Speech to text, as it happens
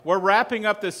We're wrapping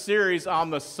up this series on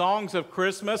the songs of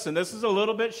Christmas, and this is a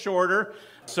little bit shorter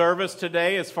service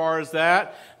today as far as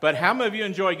that. But how many of you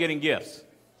enjoy getting gifts?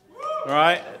 All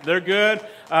right, they're good.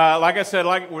 Like I said,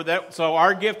 so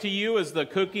our gift to you is the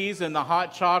cookies and the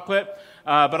hot chocolate.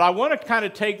 But I want to kind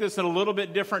of take this in a little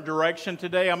bit different direction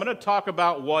today. I'm going to talk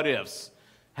about what ifs.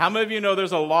 How many of you know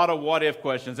there's a lot of what if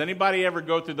questions? Anybody ever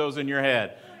go through those in your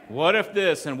head? What if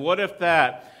this and what if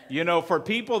that? You know, for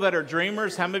people that are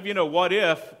dreamers, how many of you know what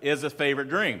if is a favorite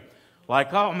dream?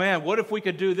 Like, oh man, what if we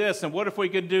could do this and what if we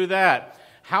could do that?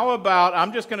 How about,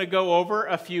 I'm just going to go over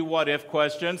a few what if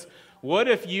questions. What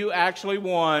if you actually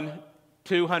won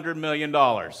 $200 million?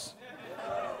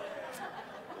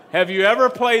 Have you ever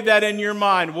played that in your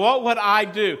mind? What would I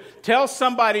do? Tell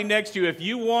somebody next to you, if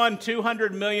you won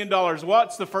 $200 million,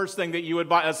 what's the first thing that you would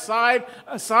buy,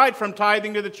 aside from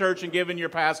tithing to the church and giving your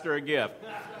pastor a gift?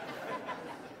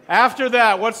 After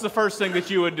that, what's the first thing that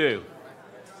you would do?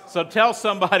 So tell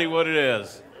somebody what it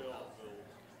is.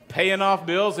 Paying off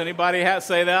bills. Anybody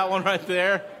say that one right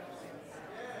there?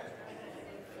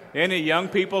 Any young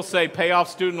people say pay off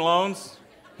student loans?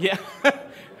 Yeah.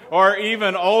 Or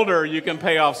even older, you can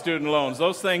pay off student loans.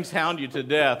 Those things hound you to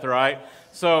death, right?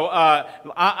 So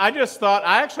I just thought,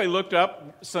 I actually looked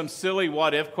up some silly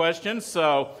what-if questions.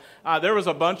 So there was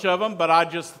a bunch of them, but I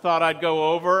just thought I'd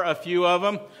go over a few of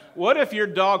them. What if your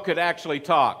dog could actually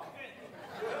talk?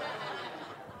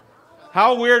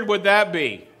 How weird would that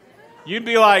be? You'd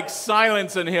be like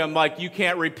silencing him like you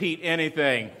can't repeat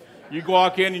anything. You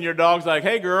walk in and your dog's like,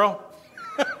 hey girl.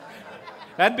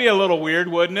 That'd be a little weird,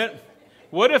 wouldn't it?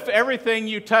 What if everything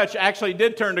you touch actually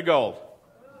did turn to gold?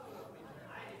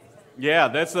 Yeah,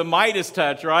 that's the Midas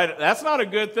touch, right? That's not a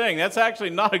good thing. That's actually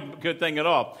not a good thing at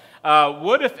all.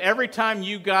 What if every time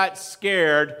you got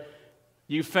scared,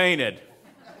 you fainted?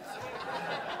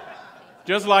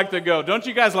 Just like the goat. Don't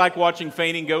you guys like watching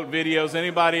fainting goat videos?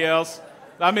 Anybody else?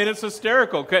 I mean, it's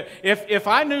hysterical. If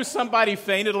I knew somebody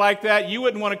fainted like that, you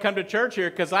wouldn't want to come to church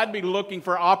here because I'd be looking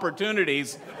for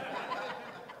opportunities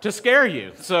to scare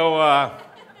you. So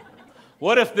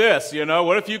what if this,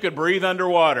 what if you could breathe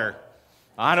underwater?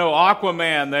 I know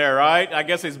Aquaman there, right? I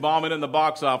guess he's bombing in the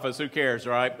box office. Who cares,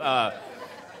 right?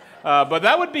 But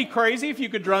that would be crazy if you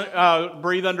could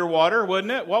breathe underwater,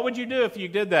 wouldn't it? What would you do if you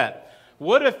did that?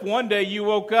 What if one day you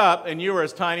woke up and you were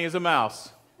as tiny as a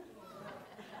mouse?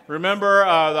 Remember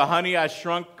the Honey, I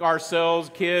Shrunk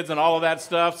Ourselves kids and all of that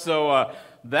stuff? So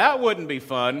that wouldn't be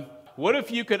fun. What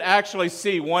if you could actually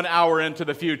see 1 hour into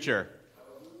the future?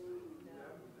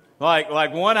 Like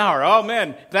 1 hour. Oh,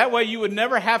 man. That way you would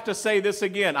never have to say this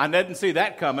again. I didn't see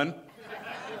that coming.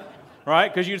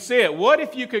 Right? Because you'd see it. What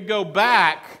if you could go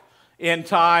back in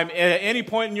time at any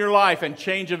point in your life and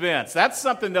change events? That's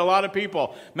something that a lot of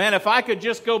people, man, if I could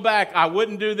just go back, I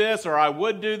wouldn't do this, or I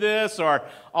would do this, or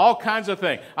all kinds of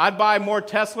things. I'd buy more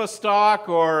Tesla stock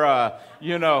or,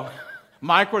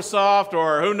 Microsoft,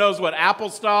 or who knows what, Apple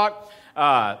stock.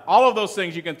 All of those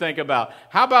things you can think about.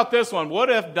 How about this one? What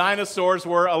if dinosaurs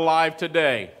were alive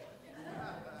today?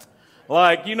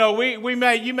 Like, you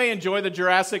may enjoy the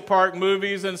Jurassic Park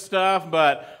movies and stuff,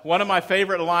 but one of my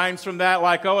favorite lines from that,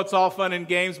 like, oh, it's all fun and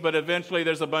games, but eventually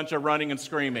there's a bunch of running and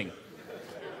screaming.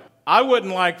 I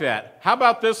wouldn't like that. How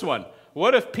about this one?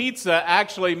 What if pizza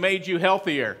actually made you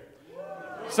healthier?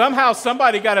 Somehow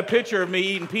somebody got a picture of me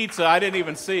eating pizza. I didn't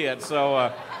even see it,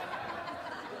 so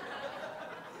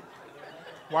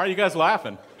why are you guys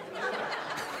laughing?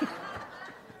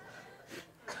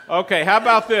 Okay, how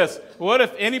about this? What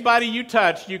if anybody you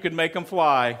touched, you could make them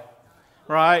fly?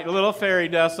 Right? A little fairy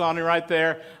dust on it right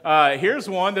there. Here's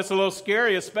one that's a little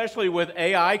scary, especially with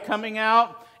AI coming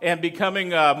out and becoming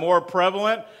more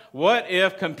prevalent. What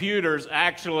if computers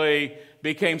actually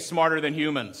became smarter than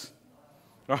humans?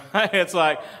 Right? It's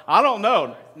like, I don't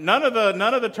know. None of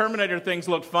the Terminator things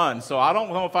look fun, so I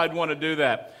don't know if I'd want to do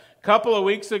that. A couple of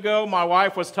weeks ago, my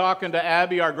wife was talking to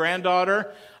Abby, our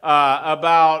granddaughter,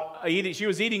 about eating. She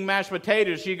was eating mashed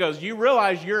potatoes. She goes, you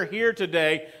realize you're here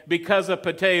today because of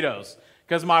potatoes.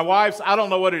 Because my wife's, I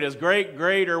don't know what it is,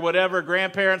 great or whatever,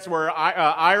 grandparents were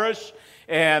Irish,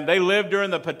 and they lived during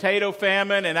the potato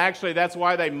famine, and actually that's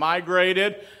why they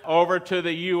migrated over to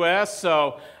the U.S.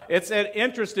 So it's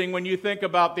interesting when you think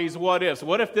about these what ifs.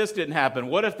 What if this didn't happen?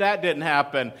 What if that didn't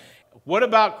happen? What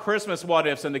about Christmas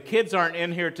what-ifs? And the kids aren't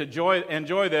in here to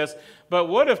enjoy this, but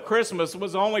what if Christmas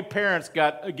was only parents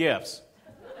got gifts?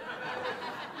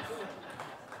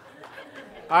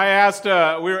 I asked, we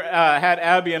had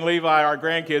Abby and Levi, our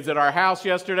grandkids, at our house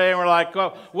yesterday, and we're like,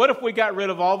 oh, what if we got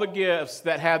rid of all the gifts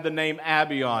that had the name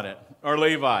Abby on it, or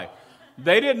Levi?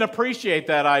 They didn't appreciate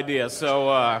that idea,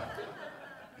 so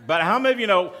But how many of you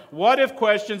know what if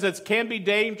questions? It can be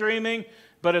daydreaming,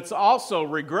 but it's also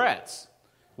regrets.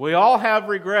 We all have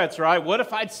regrets, right? What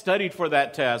if I'd studied for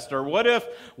that test? Or what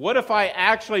if I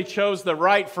actually chose the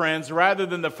right friends rather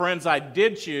than the friends I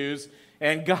did choose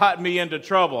and got me into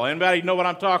trouble? Anybody know what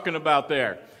I'm talking about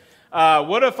there?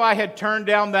 What if I had turned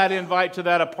down that invite to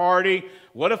that party?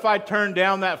 What if I turned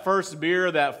down that first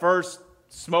beer, that first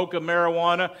smoke of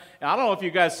marijuana? And I don't know if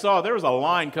you guys saw, there was a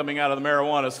line coming out of the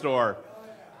marijuana store.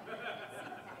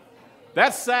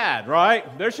 That's sad,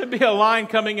 right? There should be a line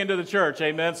coming into the church,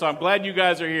 amen? So I'm glad you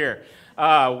guys are here.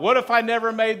 What if I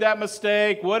never made that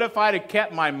mistake? What if I'd have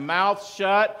kept my mouth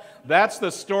shut? That's the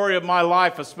story of my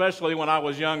life, especially when I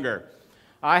was younger.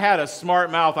 I had a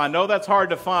smart mouth. I know that's hard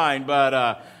to find,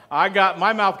 but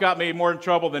my mouth got me more in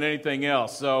trouble than anything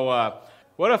else. So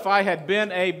what if I had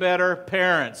been a better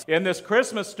parent? In this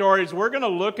Christmas stories, we're going to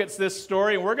look at this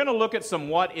story, and we're going to look at some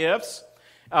what ifs.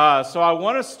 So I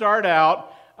want to start out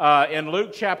in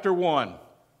Luke chapter 1.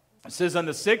 It says, in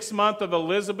the 6th month of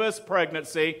Elizabeth's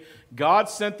pregnancy, God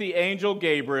sent the angel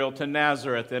Gabriel to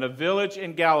Nazareth in a village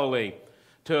in Galilee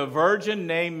to a virgin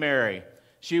named Mary.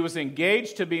 She was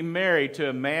engaged to be married to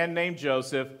a man named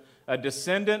Joseph, a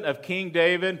descendant of King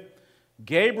David.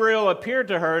 Gabriel appeared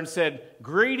to her and said,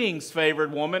 "Greetings,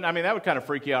 favored woman." I mean, that would kind of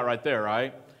freak you out right there,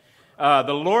 right?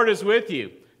 The Lord is with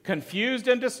you. Confused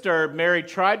and disturbed, Mary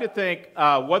tried to think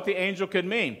what the angel could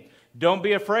mean. "Don't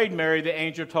be afraid, Mary," the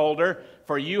angel told her,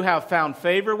 "for you have found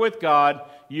favor with God.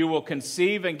 You will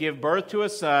conceive and give birth to a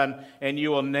son, and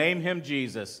you will name him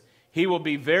Jesus. He will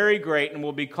be very great and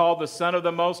will be called the Son of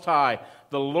the Most High.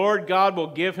 The Lord God will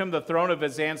give him the throne of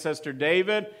his ancestor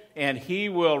David, and he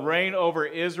will reign over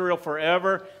Israel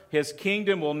forever. His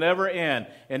kingdom will never end."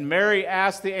 And Mary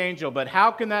asked the angel, "But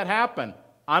how can that happen?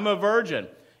 I'm a virgin."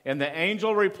 And the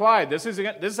angel replied, this is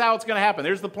how it's going to happen.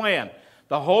 Here's the plan.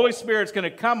 The Holy Spirit's going to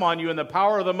come on you, and the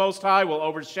power of the Most High will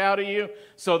overshadow you.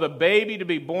 So the baby to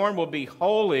be born will be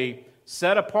holy,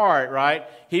 set apart, right?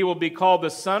 He will be called the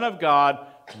Son of God.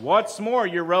 What's more,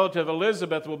 your relative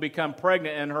Elizabeth will become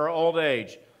pregnant in her old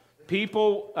age.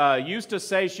 People used to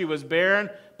say she was barren,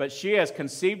 but she has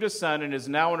conceived a son and is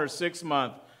now in her 6th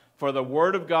month. For the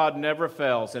word of God never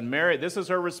fails. And Mary, this is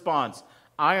her response.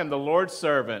 "I am the Lord's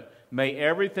servant. May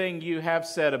everything you have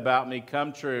said about me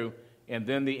come true." And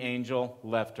then the angel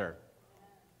left her.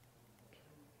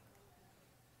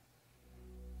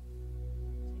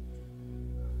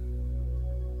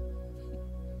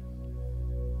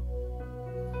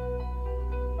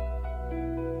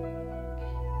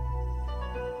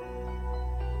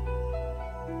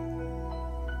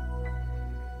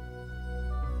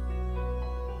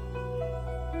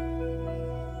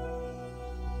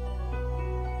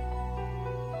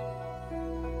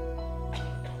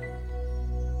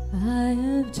 I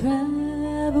have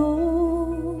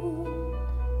traveled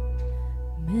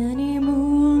many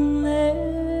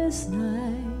moonless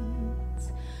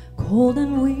nights, cold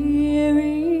and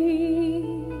weary,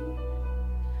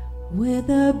 with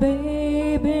a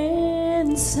babe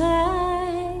inside,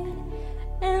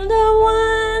 and I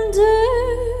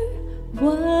wonder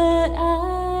what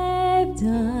I've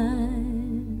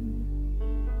done.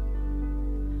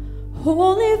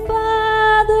 Holy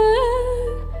Father,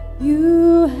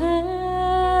 you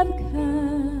have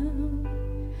come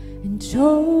and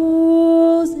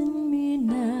chosen me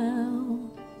now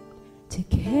to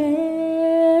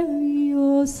carry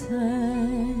your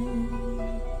son.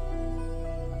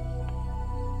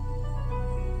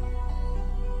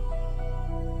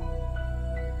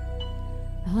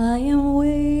 I am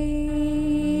waiting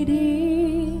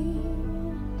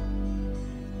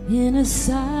in a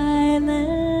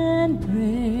silent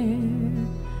prayer.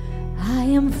 I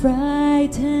am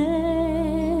frightened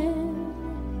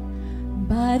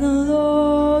by the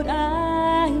load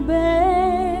I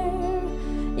bear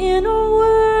in a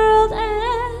world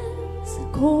as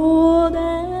cold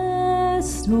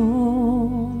as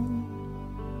stone.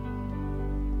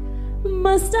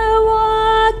 Must I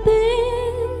walk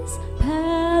this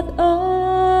path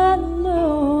alone?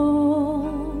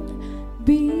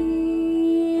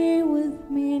 Be with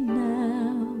me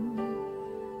now.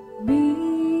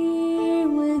 Be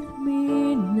with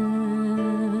me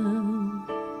now.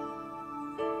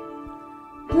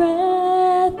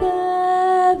 Breath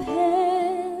of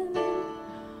heaven,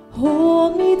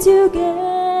 hold me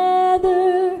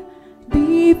together.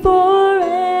 Be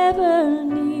forever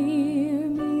near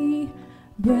me.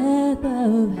 Breath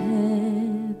of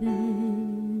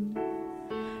heaven,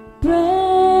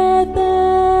 breath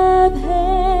of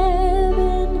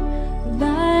heaven,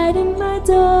 light in my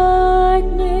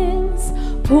darkness.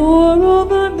 Pour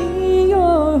over me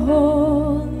your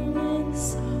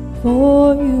holiness,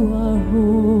 for you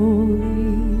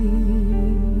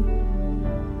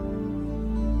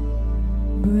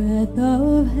breath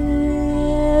of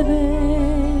heaven.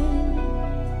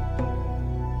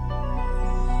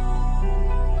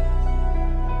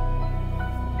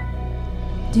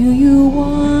 Do you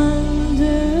wonder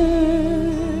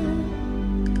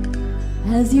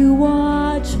as you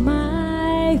watch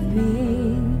my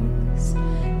face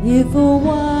if a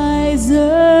wiser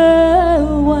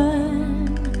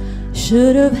one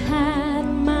should have had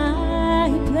my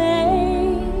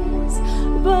place?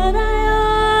 But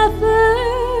I offer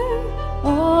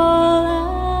all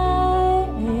I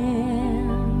am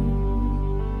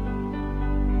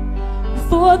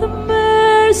for the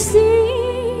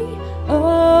mercy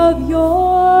of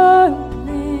your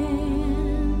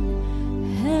plan.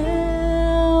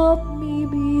 Help me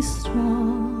be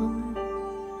strong.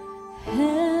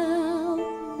 Help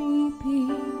me be.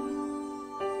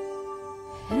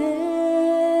 Help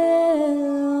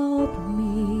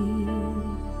me.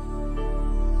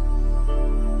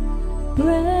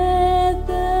 Breath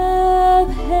of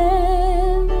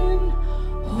heaven,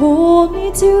 hold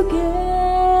me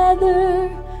together.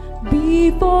 Be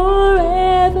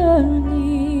forever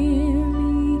near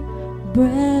me,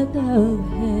 breath of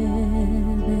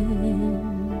heaven,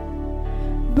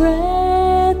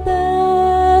 breath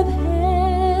of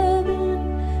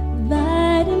heaven,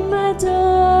 light in my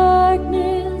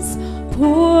darkness,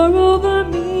 pour over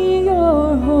me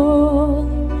your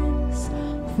holiness,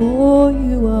 for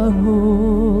you are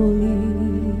holy.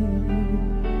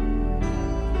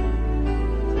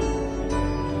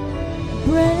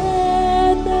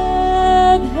 Breath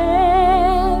of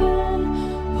heaven,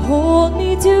 hold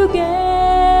me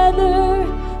together,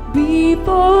 be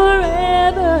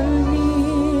forever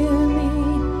near me,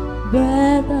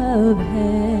 breath of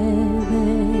heaven,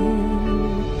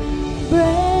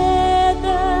 breath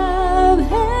of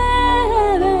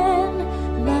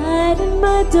heaven, light in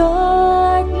my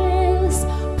darkness,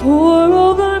 pour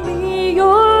over me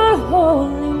your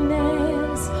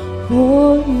holiness,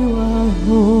 for you are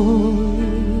holy.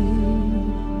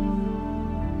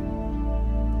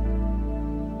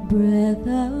 Breath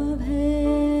of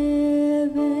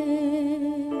heaven,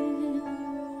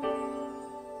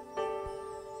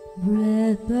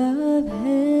 breath of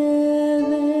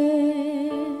heaven,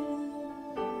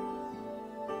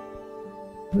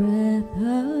 breath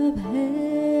of heaven.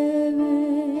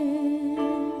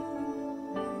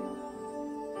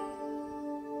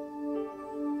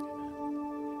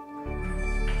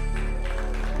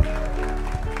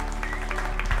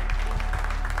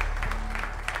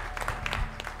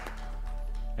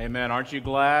 Amen. Aren't you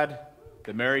glad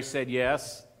that Mary said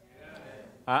yes?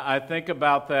 I think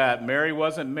about that. Mary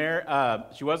wasn't married.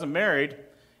 She wasn't married.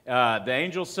 The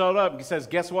angel showed up and says,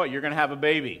 guess what? You're going to have a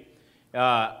baby.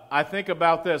 I think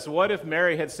about this. What if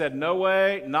Mary had said, no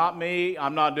way, not me,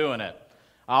 I'm not doing it.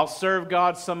 I'll serve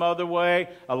God some other way.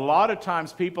 A lot of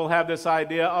times people have this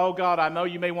idea, oh God, I know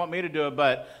you may want me to do it,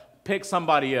 but pick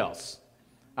somebody else.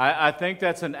 I think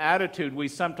that's an attitude we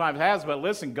sometimes have, but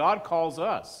listen, God calls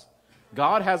us.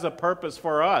 God has a purpose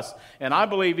for us. And I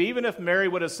believe even if Mary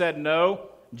would have said no,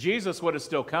 Jesus would have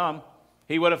still come.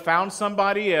 He would have found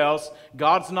somebody else.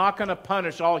 God's not going to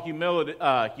punish all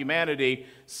humanity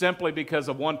simply because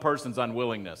of one person's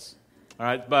unwillingness. All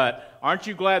right, but aren't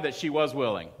you glad that she was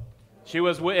willing?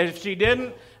 If she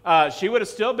didn't, she would have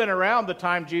still been around the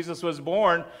time Jesus was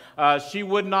born. She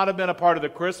would not have been a part of the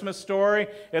Christmas story.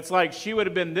 It's like she would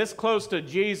have been this close to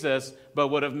Jesus, but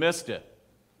would have missed it.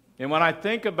 And when I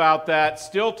think about that,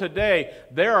 still today,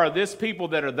 there are this people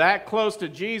that are that close to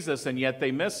Jesus, and yet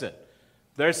they miss it.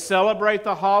 They celebrate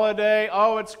the holiday.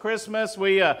 Oh, it's Christmas.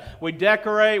 We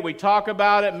decorate. We talk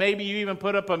about it. Maybe you even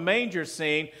put up a manger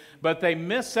scene, but they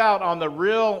miss out on the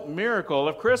real miracle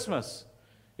of Christmas.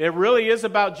 It really is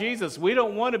about Jesus. We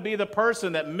don't want to be the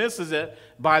person that misses it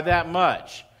by that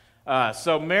much.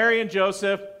 So Mary and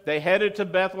Joseph, they headed to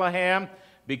Bethlehem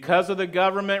because of the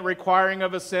government requiring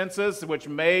of a census, which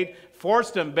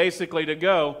forced them basically to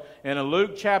go. And in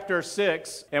Luke chapter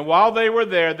 6, and while they were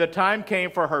there, the time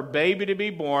came for her baby to be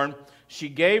born. She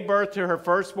gave birth to her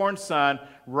firstborn son,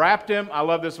 wrapped him, I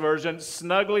love this version,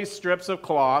 snugly strips of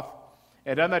cloth.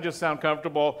 And doesn't that just sound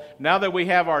comfortable? Now that we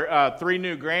have our 3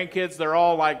 new grandkids, they're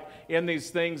all like in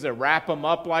these things that wrap them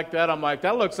up like that. I'm like,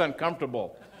 that looks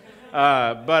uncomfortable.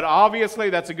 But obviously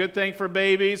that's a good thing for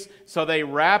babies. So they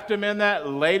wrapped him in that,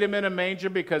 laid him in a manger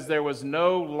because there was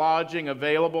no lodging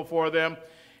available for them.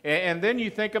 And then you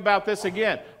think about this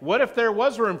again. What if there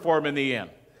was room for him in the inn?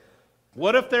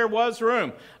 What if there was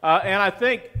room? And I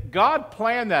think God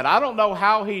planned that. I don't know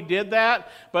how he did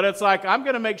that, but it's like, I'm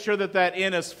going to make sure that that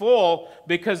inn is full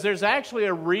because there's actually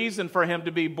a reason for him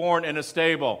to be born in a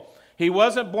stable. He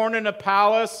wasn't born in a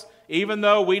palace. even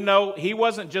though we know he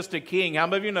wasn't just a king. How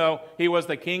many of you know he was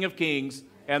the King of Kings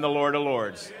and the Lord of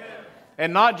Lords?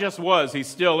 And not just was, he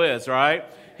still is, right?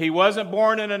 He wasn't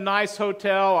born in a nice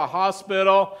hotel, a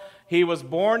hospital. He was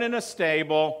born in a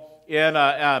stable,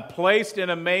 placed in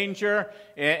a manger.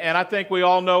 And I think we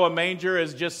all know a manger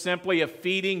is just simply a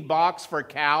feeding box for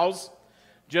cows,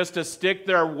 just to stick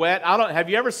their wet. Have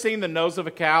you ever seen the nose of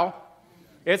a cow?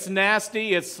 It's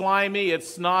nasty, it's slimy,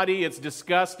 it's snotty, it's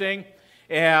disgusting.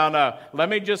 And I'm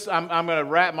going to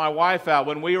rat my wife out.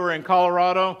 When we were in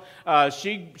Colorado,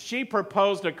 she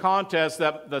proposed a contest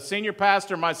that the senior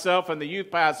pastor, myself, and the youth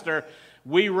pastor,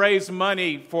 we raised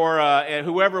money for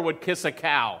whoever would kiss a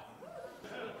cow.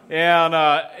 And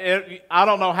I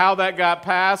don't know how that got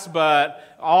passed, but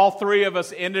all three of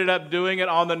us ended up doing it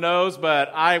on the nose.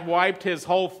 But I wiped his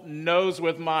whole nose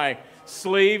with my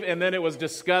sleeve, and then it was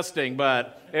disgusting.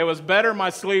 But it was better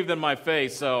my sleeve than my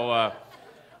face, so...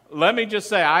 Let me just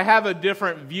say, I have a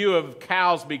different view of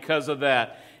cows because of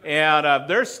that.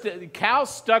 And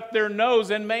cows stuck their nose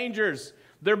in mangers,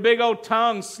 their big old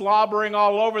tongues slobbering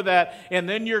all over that, and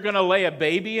then you're going to lay a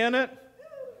baby in it? Have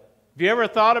you ever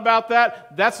thought about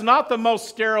that? That's not the most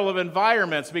sterile of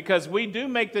environments, because we do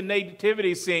make the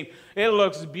nativity scene. It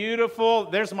looks beautiful.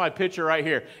 There's my picture right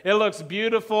here. It looks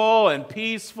beautiful and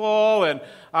peaceful, and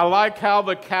I like how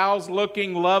the cow's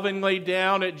looking lovingly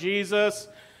down at Jesus.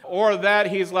 Or that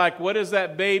he's like, what is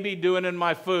that baby doing in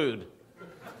my food?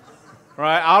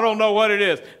 Right? I don't know what it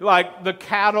is. Like the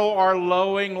cattle are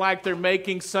lowing like they're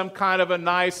making some kind of a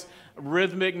nice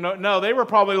rhythmic note. No, they were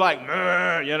probably like,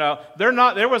 you know. They're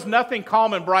not. There was nothing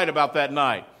calm and bright about that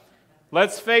night.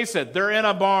 Let's face it, they're in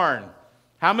a barn.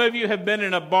 How many of you have been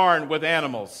in a barn with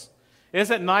animals?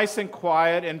 Is it nice and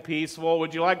quiet and peaceful?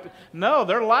 Would you like to? No,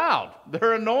 they're loud.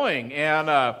 They're annoying.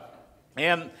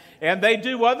 And they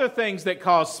do other things that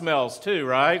cause smells too,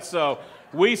 right? So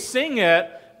we sing it,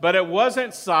 but it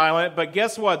wasn't silent. But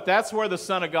guess what? That's where the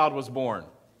Son of God was born.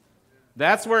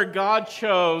 That's where God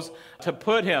chose to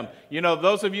put him. You know,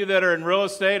 those of you that are in real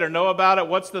estate or know about it,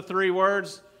 what's the three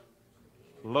words?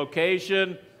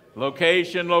 Location,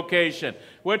 location, location.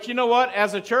 Which, you know what?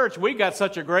 As a church, we got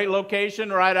such a great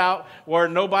location right out where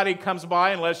nobody comes by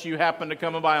unless you happen to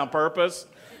come by on purpose.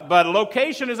 But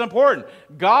location is important.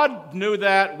 God knew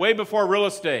that way before real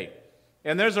estate.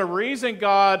 And there's a reason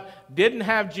God didn't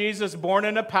have Jesus born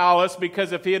in a palace,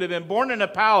 because if he had been born in a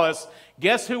palace,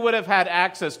 guess who would have had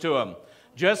access to him?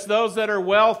 Just those that are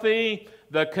wealthy,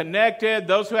 the connected,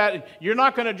 those who had... You're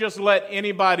not going to just let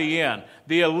anybody in.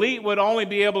 The elite would only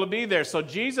be able to be there. So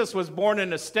Jesus was born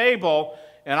in a stable,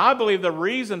 and I believe the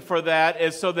reason for that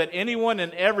is so that anyone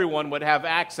and everyone would have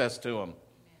access to him.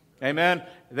 Amen.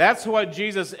 That's what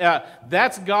Jesus,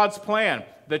 that's God's plan.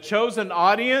 The chosen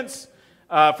audience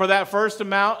for that first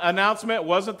announcement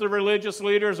wasn't the religious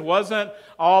leaders, wasn't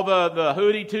all the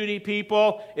hooty-tooty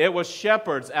people. It was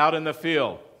shepherds out in the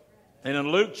field. And in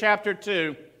Luke chapter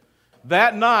 2,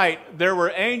 that night there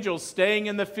were angels staying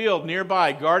in the field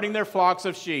nearby, guarding their flocks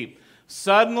of sheep.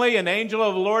 Suddenly an angel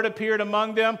of the Lord appeared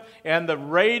among them, and the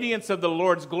radiance of the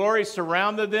Lord's glory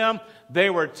surrounded them. They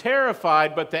were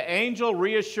terrified, but the angel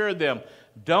reassured them.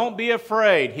 Don't be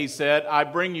afraid, he said. I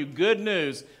bring you good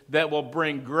news that will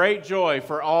bring great joy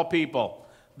for all people.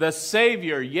 The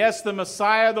Savior, yes, the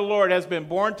Messiah, the Lord, has been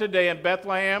born today in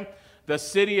Bethlehem, the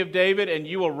city of David, and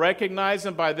you will recognize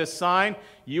him by this sign.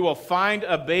 You will find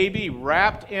a baby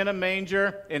wrapped in a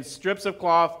manger in strips of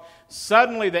cloth.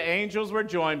 Suddenly the angels were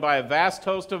joined by a vast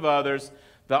host of others,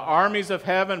 the armies of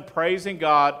heaven praising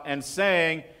God and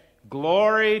saying,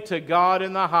 Glory to God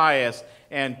in the highest,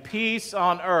 and peace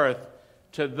on earth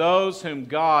to those whom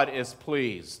God is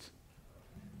pleased.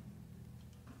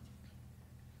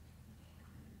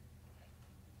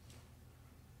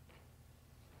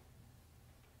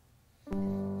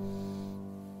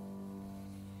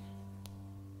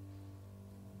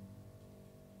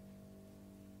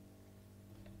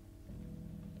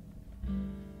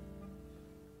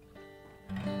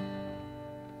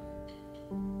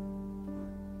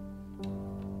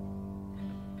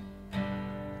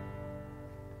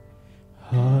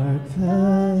 Hark the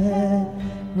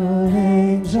herald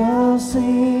angels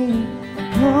sing,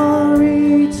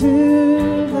 glory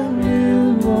to the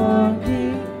newborn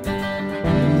King.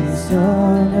 Peace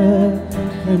on earth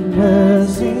and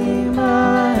mercy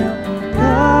mild,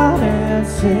 God and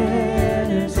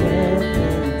sinners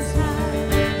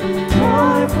reconciled.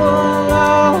 Joyful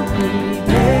all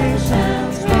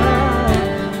creation smile,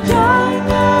 join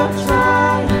the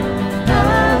triumph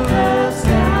of the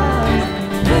sky.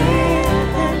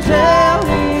 Angels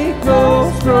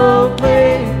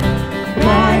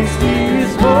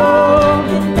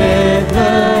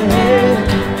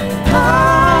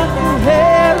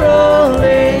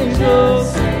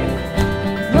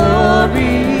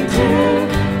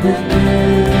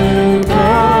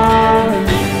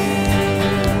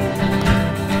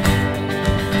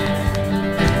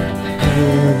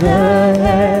Hail the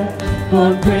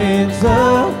heavenborn Prince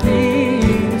of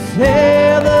Peace.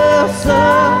 Hail the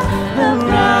Son of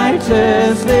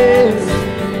Righteousness.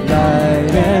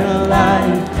 Light and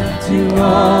life to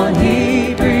all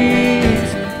he brings.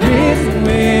 Risen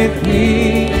with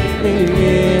me in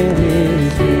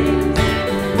his wings.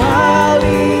 While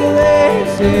he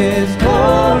lays his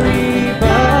glory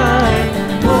by,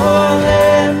 more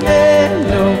than men,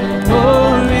 no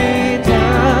more in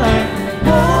time.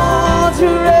 Born to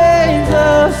raise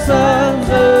the sons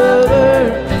of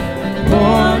earth,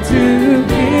 born to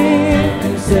give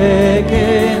the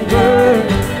second birth.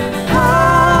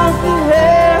 Hark the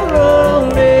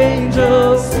herald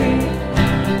angels sing,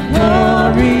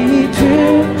 glory to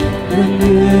the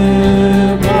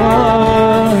newborn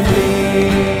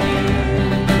King.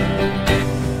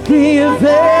 King of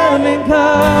heaven,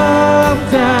 come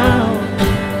down.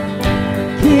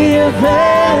 King of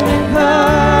heaven,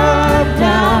 come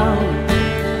down.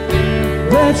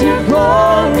 Let your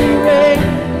glory reign,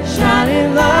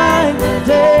 shining like the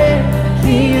day.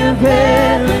 King of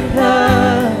heaven,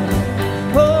 come.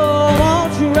 Oh,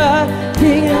 won't you rise,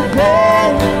 King of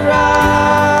heaven,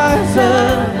 rise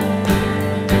up.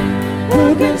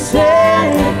 Who can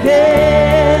stand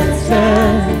against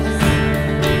us?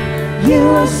 You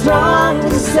are strong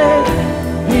to save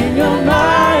in your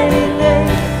mighty name.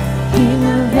 King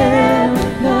of heaven,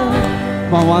 come.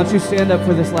 Come on, why don't you stand up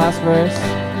for this last verse?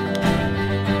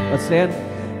 Let's stand.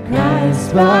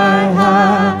 Christ by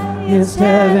highest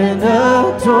heaven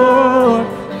adored,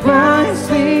 Christ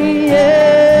the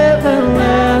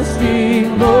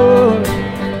everlasting Lord.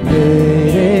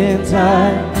 Late in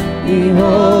time,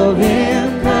 behold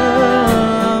him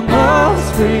come,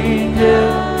 offspring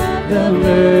of the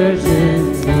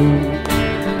Virgin's womb.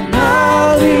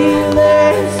 Now he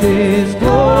lays his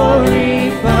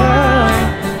glory by,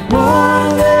 more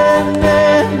than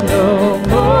men, no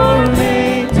more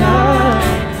may die.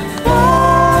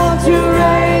 Born to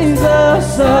raise the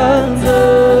sons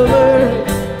of earth,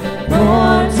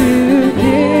 born to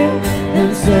give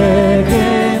them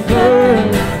second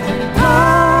birth.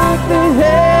 Hark the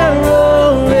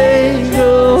herald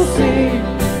angels sing,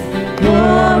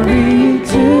 glory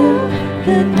to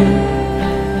the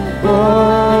newborn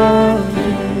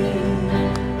King.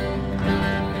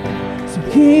 So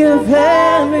King of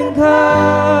heaven,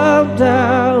 come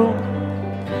down.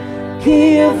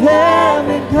 King of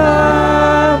heaven,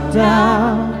 come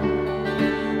down.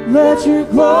 Let your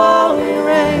glory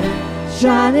reign,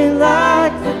 shining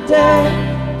like the day.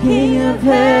 King of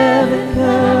heaven,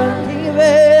 come. King of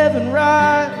heaven,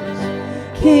 rise.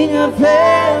 King of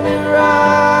heaven,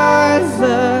 rise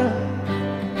up.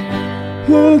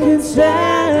 Who can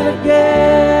stand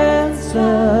against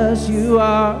us? You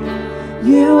are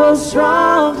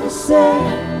strong to save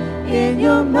in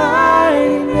your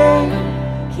mighty name.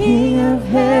 King of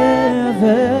heaven,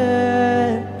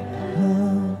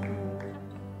 come.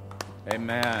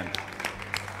 Amen.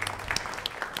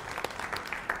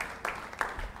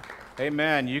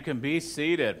 Amen. You can be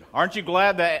seated. Aren't you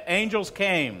glad that angels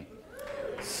came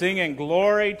singing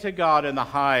glory to God in the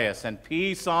highest and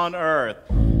peace on earth?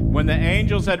 When the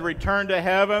angels had returned to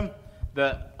heaven,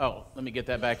 let me get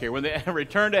that back here. When they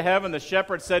returned to heaven, the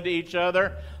shepherds said to each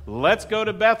other, let's go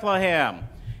to Bethlehem.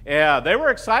 Yeah, they were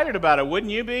excited about it,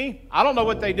 wouldn't you be? I don't know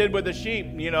what they did with the sheep.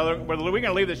 You know, we're going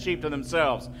to leave the sheep to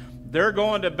themselves. They're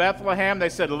going to Bethlehem. They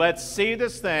said, let's see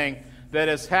this thing that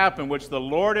has happened, which the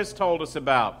Lord has told us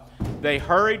about. They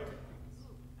hurried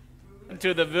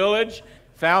to the village,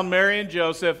 found Mary and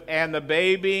Joseph, and the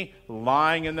baby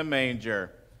lying in the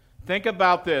manger. Think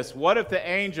about this. What if the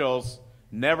angels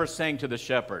never sang to the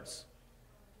shepherds?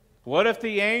 What if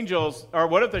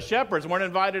the shepherds weren't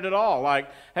invited at all? Like,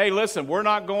 hey, listen, we're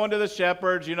not going to the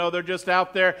shepherds. You know, they're just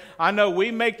out there. I know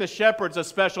we make the shepherds a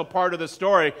special part of the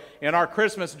story. In our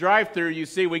Christmas drive-thru, you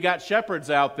see we got shepherds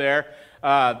out there.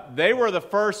 They were the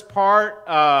first part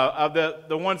of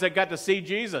the ones that got to see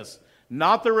Jesus.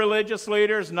 Not the religious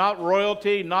leaders, not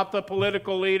royalty, not the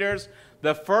political leaders.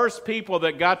 The first people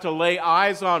that got to lay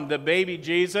eyes on the baby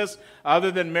Jesus, other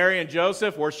than Mary and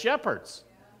Joseph, were shepherds.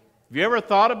 Have you ever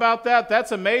thought about that?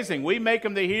 That's amazing. We make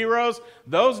them the heroes.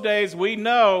 Those days, we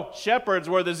know shepherds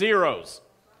were the zeros.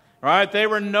 Right? They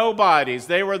were nobodies.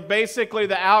 They were basically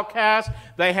the outcasts.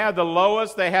 They had the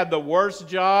lowest. They had the worst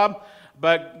job.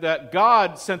 But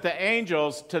God sent the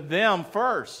angels to them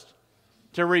first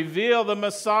to reveal the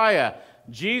Messiah.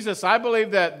 Jesus, I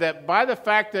believe that by the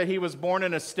fact that he was born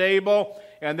in a stable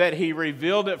and that he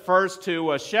revealed it first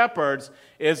to shepherds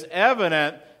is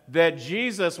evident that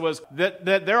Jesus was, that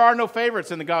there are no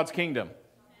favorites in the God's kingdom.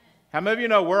 How many of you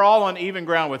know we're all on even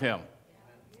ground with him?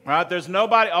 Right? There's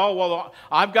nobody, oh, well,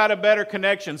 I've got a better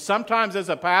connection. Sometimes as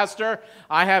a pastor,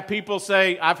 I have people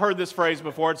say, I've heard this phrase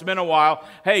before, it's been a while,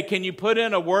 hey, can you put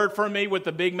in a word for me with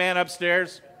the big man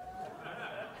upstairs?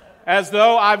 As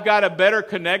though I've got a better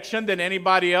connection than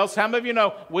anybody else. How many of you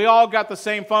know we all got the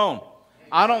same phone?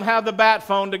 I don't have the bat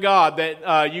phone to God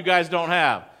that you guys don't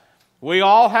have. We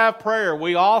all have prayer.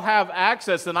 We all have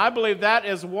access, and I believe that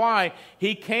is why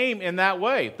he came in that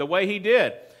way, the way he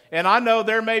did. And I know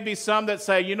there may be some that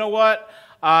say, you know what,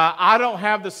 I don't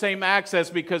have the same access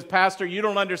because, Pastor, you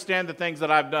don't understand the things that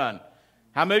I've done.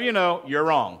 How many of you know you're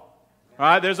wrong? All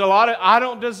right, there's a lot of, I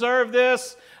don't deserve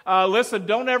this. Listen,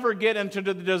 don't ever get into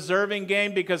the deserving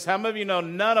game, because how many of you know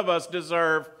none of us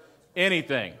deserve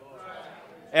anything?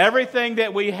 Everything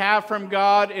that we have from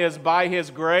God is by His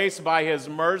grace, by His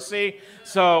mercy.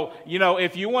 So, you know,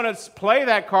 if you want to play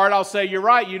that card, I'll say, you're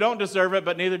right, you don't deserve it,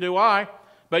 but neither do I.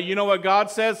 But you know what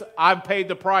God says? I've paid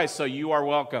the price, so you are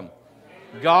welcome.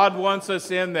 God wants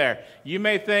us in there. You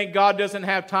may think God doesn't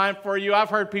have time for you. I've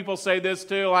heard people say this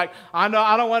too, like, I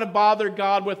don't want to bother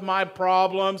God with my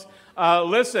problems.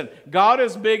 Listen, God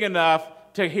is big enough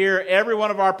to hear every one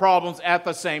of our problems at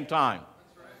the same time.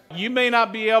 You may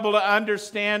not be able to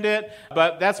understand it,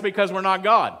 but that's because we're not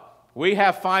God. We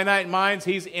have finite minds.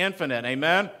 He's infinite.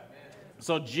 Amen?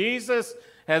 So Jesus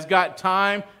has got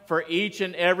time for each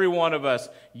and every one of us.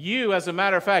 You, as a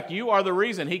matter of fact, you are the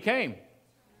reason He came.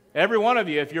 Every one of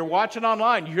you, if you're watching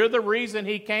online, you're the reason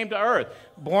He came to earth.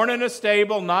 Born in a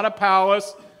stable, not a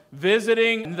palace,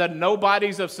 visiting the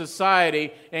nobodies of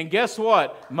society. And guess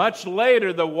what? Much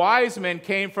later, the wise men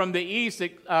came from the east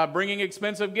bringing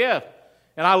expensive gifts.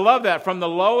 And I love that. From the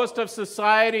lowest of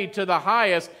society to the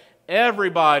highest,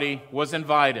 everybody was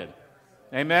invited.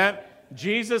 Amen?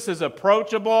 Jesus is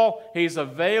approachable. He's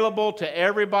available to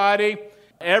everybody.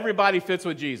 Everybody fits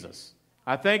with Jesus.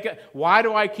 I think, why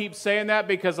do I keep saying that?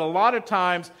 Because a lot of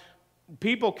times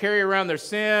people carry around their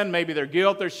sin, maybe their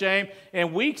guilt, their shame,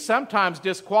 and we sometimes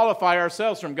disqualify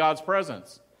ourselves from God's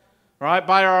presence. Right?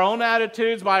 By our own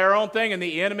attitudes, by our own thing, and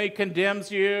the enemy condemns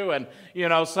you, and you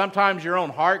know, sometimes your own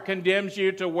heart condemns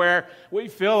you to where we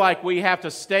feel like we have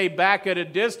to stay back at a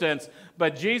distance,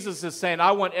 but Jesus is saying,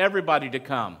 I want everybody to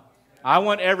come. I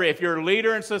want if you're a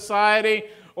leader in society,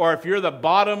 or if you're the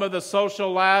bottom of the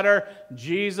social ladder,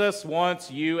 Jesus wants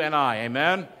you and I.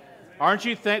 Amen? Aren't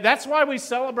you that's why we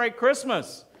celebrate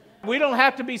Christmas. We don't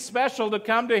have to be special to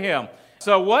come to Him.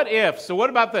 So what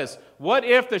about this? What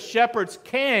if the shepherds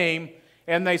came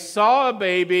and they saw a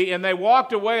baby and they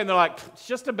walked away and they're like, it's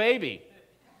just a baby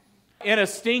in a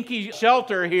stinky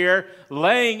shelter here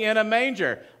laying in a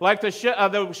manger? Like the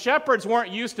shepherds weren't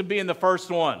used to being the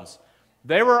first ones.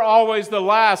 They were always the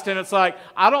last, and it's like,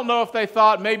 I don't know if they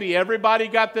thought maybe everybody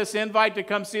got this invite to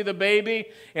come see the baby,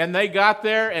 and they got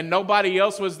there and nobody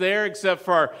else was there except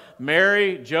for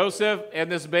Mary, Joseph,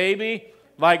 and this baby.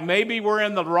 Like maybe we're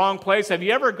in the wrong place. Have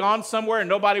you ever gone somewhere and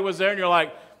nobody was there and you're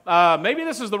like, maybe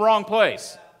this is the wrong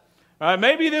place.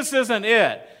 Maybe this isn't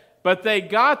it. But they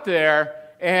got there,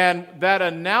 and that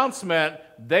announcement,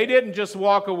 they didn't just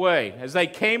walk away. As they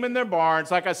came in their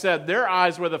barns, like I said, their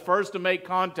eyes were the first to make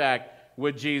contact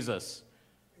with Jesus.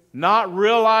 Not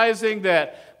realizing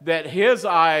that His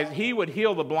eyes, He would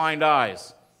heal the blind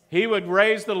eyes. He would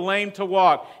raise the lame to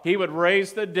walk. He would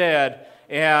raise the dead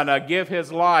and give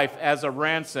His life as a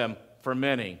ransom for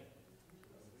many.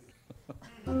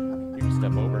 You can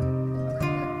step over.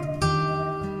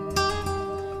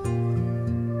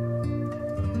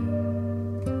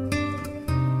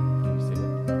 Can you see it?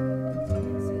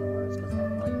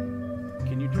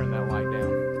 Can you turn that light down?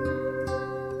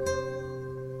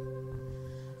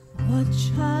 What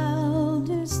child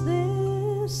is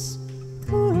this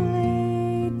who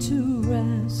laid to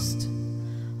rest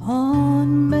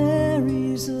on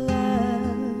Mary's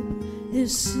lap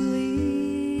is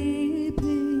sleeping,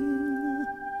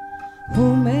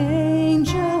 whom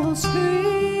angels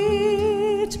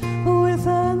greet with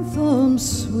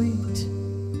anthems sweet,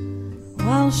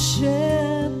 while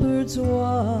shepherds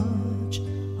watch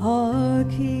are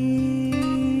keeping.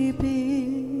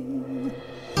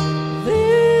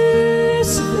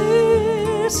 This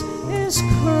is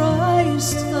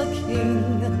Christ the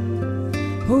King,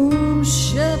 whom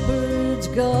shepherds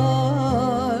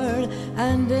guard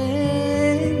and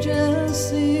angels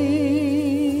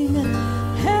sing.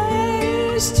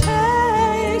 Haste,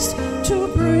 haste to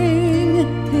bring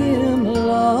Him,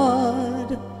 Lord,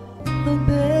 the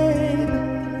babe,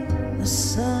 the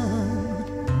Son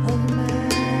of Mary.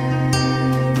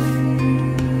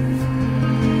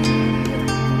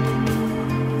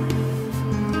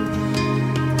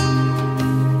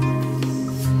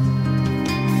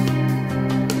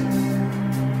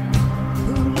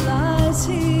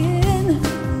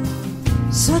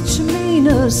 such mean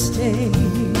estate,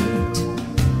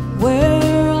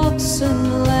 where ox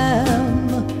and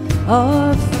lamb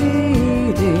are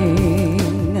feeding.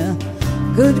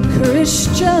 Good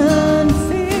Christian,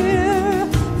 fear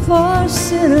for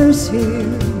sinners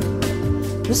here.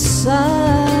 The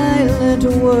silent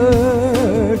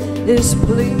word is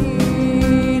pleading.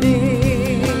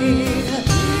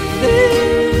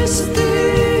 This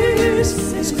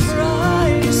is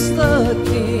Christ the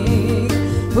King,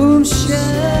 whom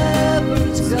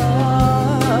shepherds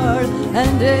guard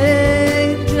and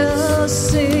angels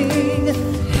sing.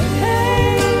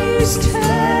 Haste,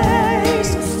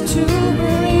 haste to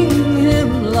bring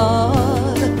him,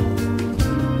 Lord,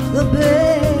 the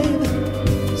babe,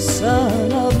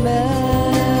 Son of Mary.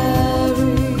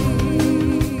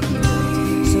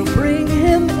 So bring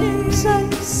him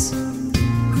incense,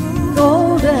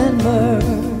 gold and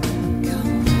myrrh.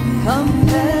 Come,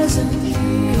 peasant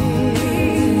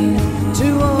king,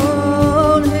 to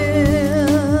own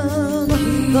him,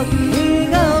 the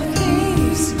King of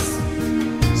Kings.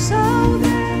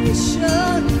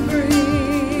 Salvation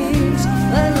brings,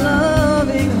 let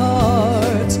loving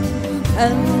hearts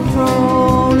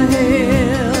enthrone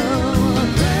him.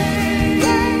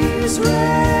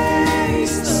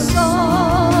 Raise the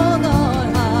song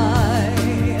on high,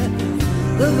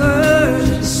 the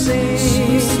virgin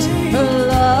sings her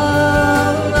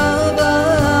lullaby.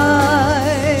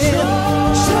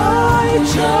 Joy,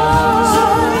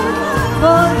 joy,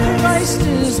 for Christ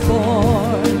is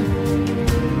born,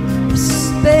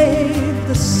 babe,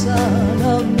 the Son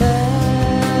of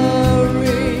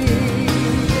Mary.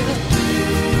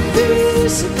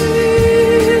 This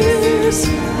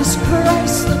is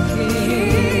Christ the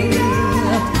King,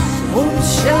 whom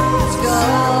shepherds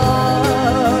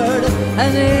guard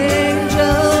and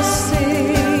angels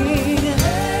sing.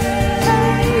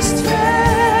 Haste,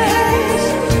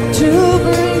 haste to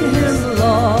bring him,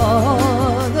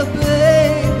 Lord, the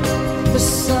babe, the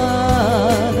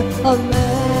Son of Mary.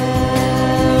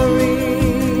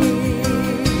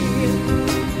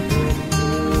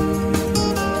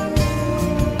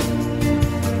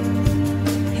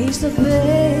 He's the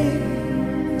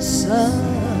babe, Son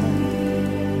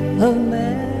of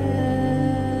Mary.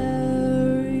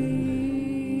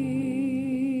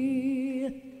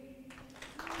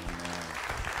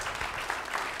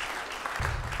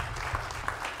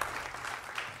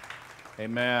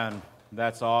 Amen.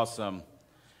 That's awesome.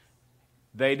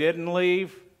 They didn't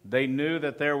leave. They knew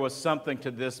that there was something to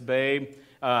this babe.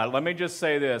 Let me just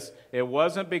say this. It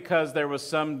wasn't because there was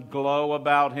some glow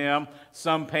about him.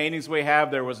 Some paintings we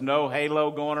have, there was no halo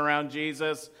going around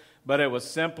Jesus. But it was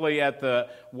simply at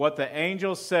what the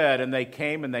angel said, and they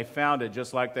came and they found it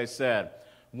just like they said.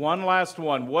 One last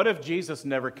one. What if Jesus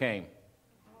never came?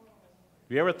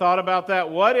 Have you ever thought about that?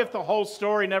 What if the whole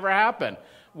story never happened?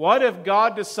 What if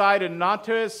God decided not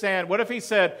to ascend? What if he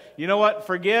said, you know what,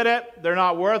 forget it. They're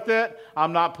not worth it.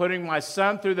 I'm not putting my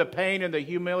son through the pain and the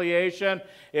humiliation.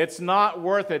 It's not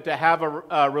worth it to have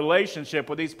a relationship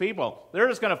with these people. They're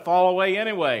just going to fall away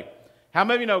anyway. How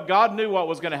many of you know God knew what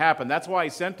was going to happen? That's why he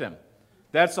sent him.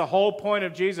 That's the whole point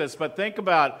of Jesus. But think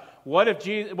about, what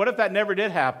if that never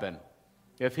did happen?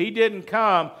 If he didn't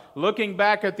come, looking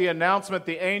back at the announcement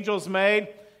the angels made,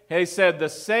 he said, the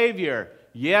Savior,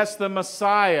 yes, the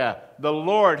Messiah, the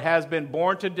Lord, has been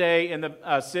born today in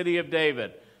the city of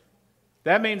David.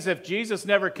 That means if Jesus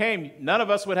never came, none of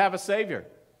us would have a Savior.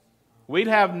 We'd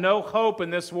have no hope in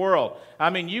this world.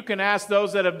 I mean, you can ask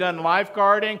those that have done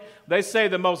lifeguarding. They say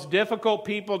the most difficult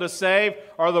people to save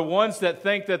are the ones that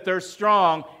think that they're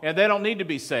strong and they don't need to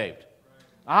be saved.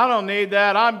 I don't need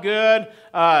that. I'm good.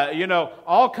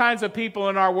 All kinds of people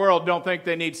in our world don't think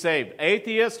they need saved.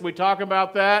 Atheists, we talk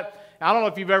about that. I don't know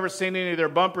if you've ever seen any of their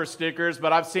bumper stickers,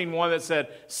 but I've seen one that said,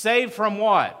 saved from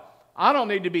what? I don't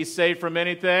need to be saved from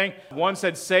anything. One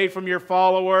said, saved from your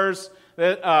followers.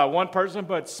 One person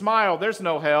put, smile, there's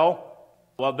no hell.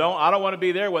 Well, I don't want to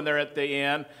be there when they're at the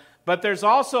end. But there's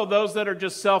also those that are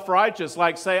just self-righteous,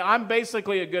 like say, I'm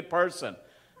basically a good person.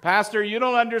 Pastor, you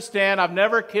don't understand. I've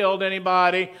never killed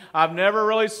anybody. I've never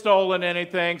really stolen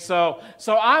anything. So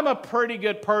I'm a pretty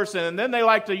good person. And then they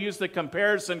like to use the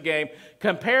comparison game.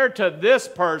 Compared to this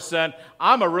person,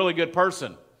 I'm a really good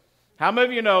person. How many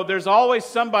of you know there's always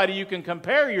somebody you can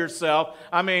compare yourself?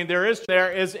 I mean, there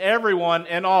is everyone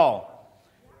and all.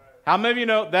 How many of you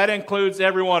know that includes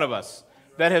every one of us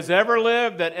that has ever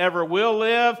lived, that ever will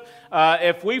live?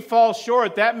 If we fall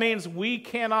short, that means we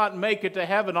cannot make it to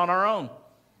heaven on our own.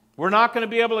 We're not going to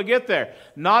be able to get there.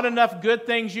 Not enough good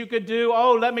things you could do.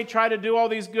 Oh, let me try to do all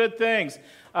these good things.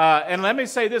 And let me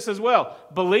say this as well.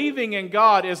 Believing in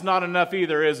God is not enough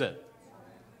either, is it?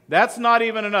 That's not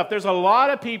even enough. There's a lot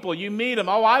of people, you meet them,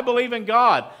 oh, I believe in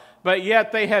God, but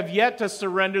yet they have yet to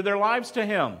surrender their lives to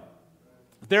Him.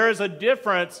 There is a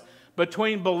difference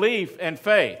between belief and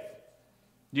faith.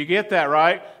 You get that,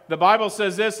 right? The Bible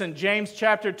says this in James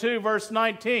chapter 2, verse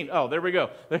 19. Oh, there we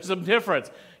go. There's some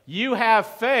difference. You have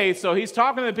faith, so he's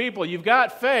talking to the people. You've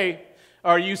got faith,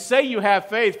 or you say you have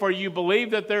faith, for you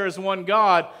believe that there is one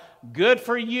God. Good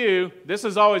for you. This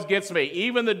always gets me.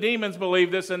 Even the demons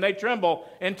believe this, and they tremble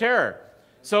in terror.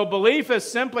 So belief is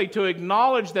simply to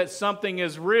acknowledge that something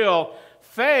is real.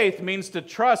 Faith means to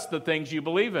trust the things you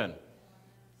believe in.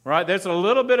 Right? There's a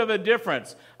little bit of a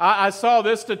difference. I saw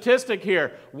this statistic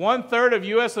here. 1/3 of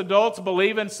U.S. adults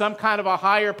believe in some kind of a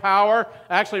higher power.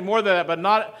 Actually, more than that, but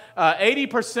not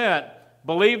 80%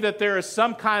 believe that there is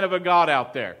some kind of a God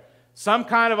out there. Some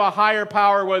kind of a higher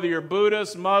power, whether you're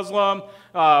Buddhist, Muslim,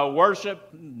 worship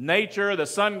nature, the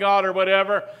sun god, or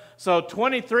whatever. So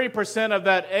 23% of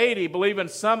that 80 believe in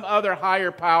some other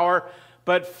higher power,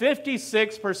 but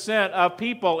 56% of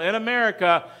people in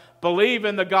America believe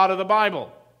in the God of the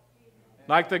Bible.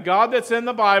 Like the God that's in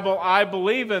the Bible, I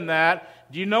believe in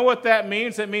that. Do you know what that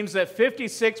means? It means that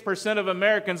 56% of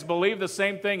Americans believe the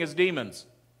same thing as demons.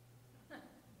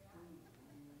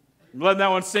 Letting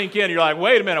that one sink in. You're like,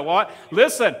 wait a minute, what?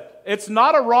 Listen, it's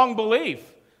not a wrong belief.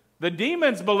 The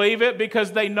demons believe it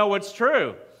because they know it's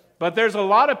true. But there's a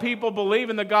lot of people believe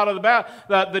in the God of the Bible.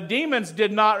 The demons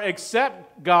did not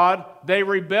accept God. They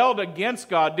rebelled against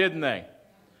God, didn't they?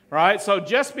 Right? So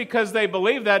just because they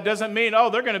believe that doesn't mean, oh,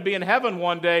 they're going to be in heaven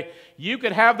one day. You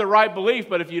could have the right belief,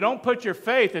 but if you don't put your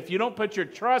faith, if you don't put your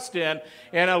trust in,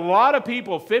 and a lot of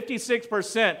people,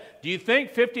 56%, do you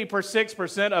think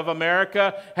 56% of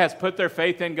America has put their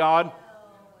faith in God?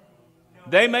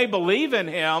 They may believe in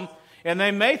Him, and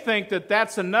they may think that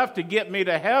that's enough to get me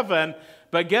to heaven,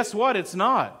 but guess what? It's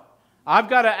not. I've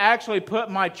got to actually put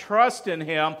my trust in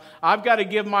Him. I've got to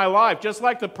give my life. Just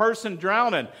like the person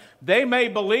drowning. They may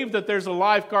believe that there's a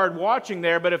lifeguard watching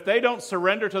there, but if they don't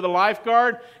surrender to the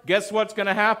lifeguard, guess what's going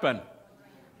to happen?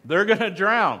 They're going to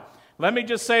drown. Let me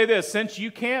just say this. Since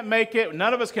you can't make it,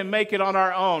 none of us can make it on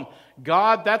our own.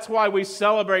 God, that's why we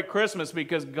celebrate Christmas,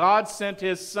 because God sent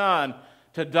His Son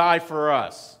to die for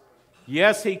us.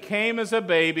 Yes, He came as a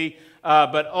baby,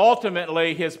 but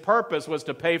ultimately His purpose was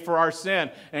to pay for our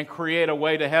sin and create a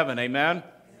way to heaven. Amen?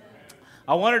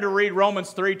 I wanted to read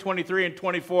Romans 3:23 and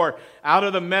 24 out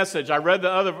of the Message. I read the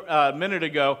other minute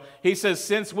ago. He says,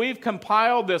 since we've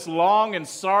compiled this long and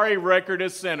sorry record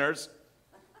as sinners,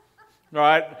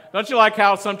 right? Don't you like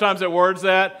how sometimes it words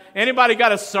that? Anybody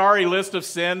got a sorry list of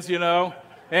sins, you know?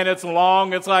 And it's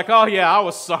long. It's like, oh yeah, I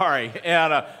was sorry.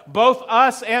 And both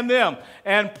us and them.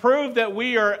 And prove that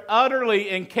we are utterly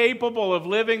incapable of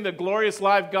living the glorious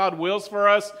life God wills for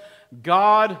us.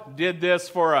 God did this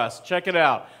for us. Check it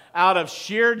out. Out of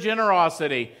sheer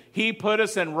generosity, He put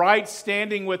us in right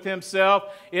standing with Himself.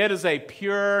 It is a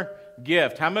pure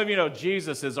gift. How many of you know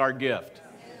Jesus is our gift?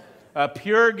 A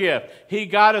pure gift. He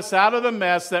got us out of the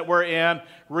mess that we're in,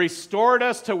 restored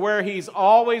us to where He's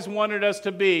always wanted us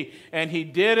to be, and He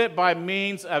did it by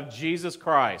means of Jesus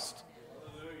Christ.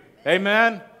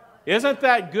 Amen? Isn't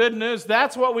that good news?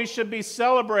 That's what we should be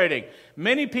celebrating.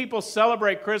 Many people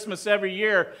celebrate Christmas every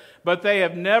year, but they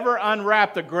have never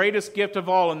unwrapped the greatest gift of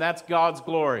all, and that's God's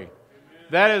glory. Amen.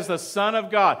 That is the Son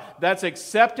of God. That's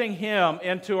accepting Him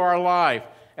into our life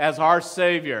as our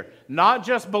Savior. Not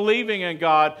just believing in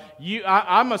God.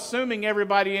 I'm assuming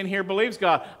everybody in here believes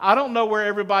God. I don't know where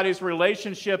everybody's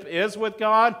relationship is with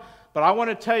God, but I want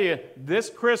to tell you,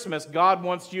 this Christmas, God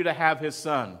wants you to have His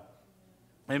Son.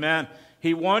 Amen.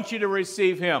 He wants you to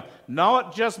receive Him.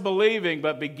 Not just believing,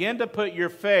 but begin to put your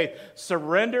faith,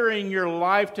 surrendering your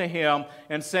life to Him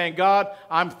and saying, God,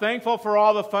 I'm thankful for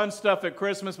all the fun stuff at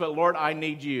Christmas, but Lord, I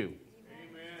need You.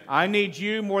 Amen. I need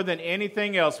You more than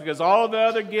anything else, because all of the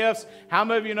other gifts, how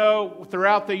many of you know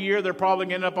throughout the year they're probably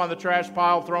going to end up on the trash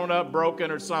pile, thrown up, broken,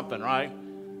 or something, right?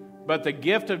 But the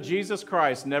gift of Jesus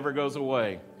Christ never goes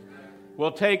away.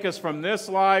 Will take us from this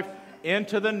life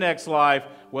into the next life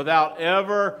without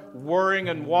ever worrying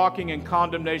and walking in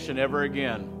condemnation ever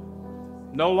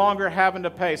again. No longer having to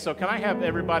pay. So can I have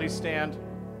everybody stand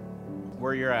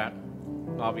where you're at,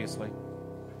 obviously.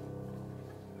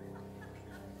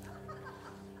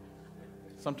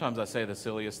 Sometimes I say the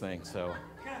silliest thing, so.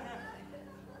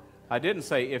 I didn't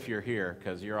say if you're here,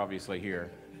 because you're obviously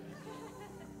here.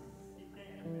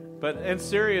 But in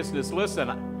seriousness,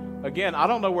 listen, again, I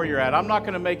don't know where you're at. I'm not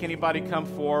going to make anybody come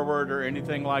forward or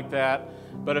anything like that.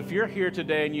 But if you're here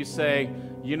today and you say,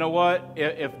 you know what,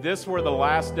 if this were the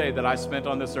last day that I spent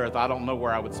on this earth, I don't know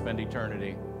where I would spend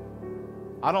eternity.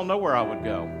 I don't know where I would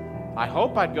go. I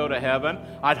hope I'd go to heaven.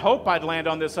 I'd hope I'd land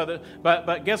on this other.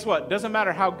 But guess what? Doesn't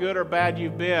matter how good or bad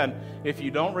you've been. If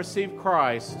you don't receive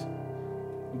Christ,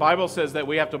 the Bible says that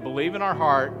we have to believe in our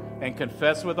heart and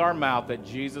confess with our mouth that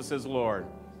Jesus is Lord.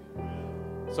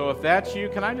 So if that's you,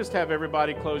 can I just have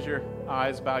everybody close your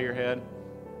eyes, bow your head?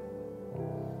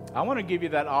 I want to give you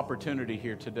that opportunity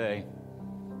here today.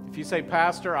 If you say,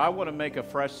 Pastor, I want to make a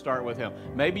fresh start with Him.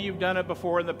 Maybe you've done it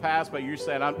before in the past, but you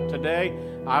said, today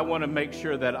I want to make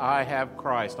sure that I have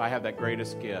Christ. I have that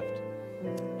greatest gift.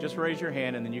 Just raise your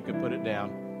hand and then you can put it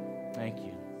down. Thank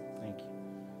you. Thank you.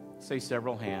 Say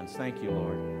several hands. Thank you,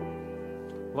 Lord.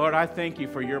 Lord, I thank you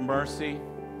for your mercy.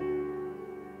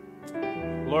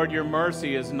 Lord, your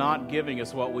mercy is not giving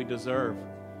us what we deserve.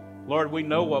 Lord, we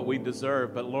know what we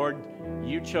deserve, but Lord,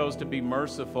 you chose to be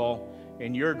merciful.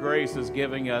 And your grace is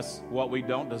giving us what we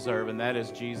don't deserve, and that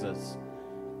is Jesus.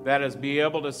 That is be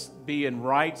able to be in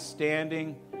right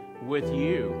standing with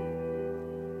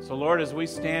you. So Lord, as we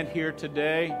stand here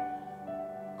today,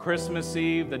 Christmas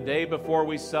Eve, the day before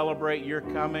we celebrate your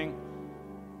coming,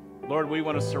 Lord, we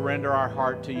want to surrender our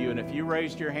heart to you. And if you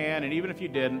raised your hand, and even if you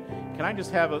didn't, can I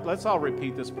just let's all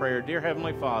repeat this prayer. Dear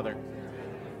Heavenly Father,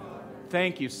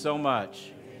 thank you so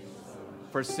much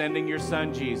for sending your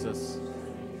Son, Jesus,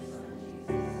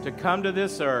 to come to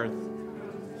this earth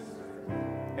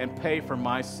and pay for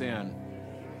my sin.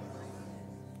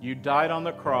 You died on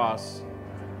the cross,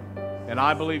 and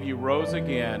I believe you rose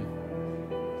again,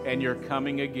 and you're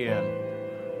coming again.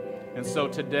 And so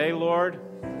today, Lord,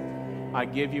 I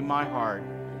give you my heart.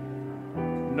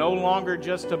 No longer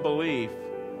just a belief,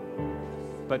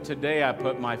 but today I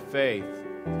put my faith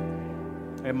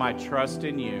and my trust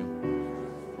in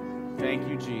you. Thank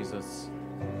you, Jesus.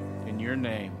 In your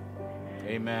name.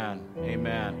 Amen.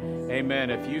 Amen. Amen.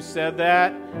 If you said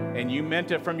that and you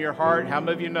meant it from your heart, how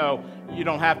many of you know you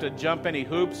don't have to jump any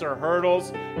hoops or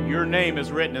hurdles? Your name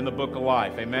is written in the book of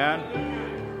life.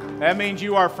 Amen. That means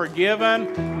you are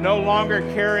forgiven, no longer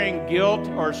carrying guilt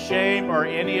or shame or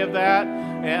any of that.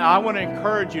 And I want to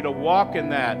encourage you to walk in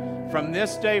that. From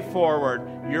this day forward,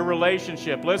 your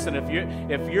relationship. Listen,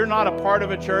 if you're not a part of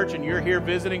a church and you're here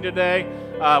visiting today,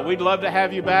 we'd love to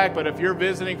have you back. But if you're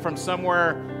visiting from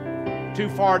somewhere too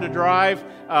far to drive,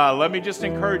 let me just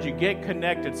encourage you, get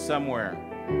connected somewhere.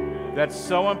 That's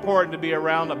so important, to be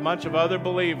around a bunch of other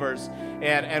believers,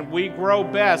 and we grow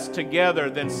best together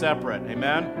than separate.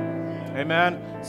 Amen? Amen?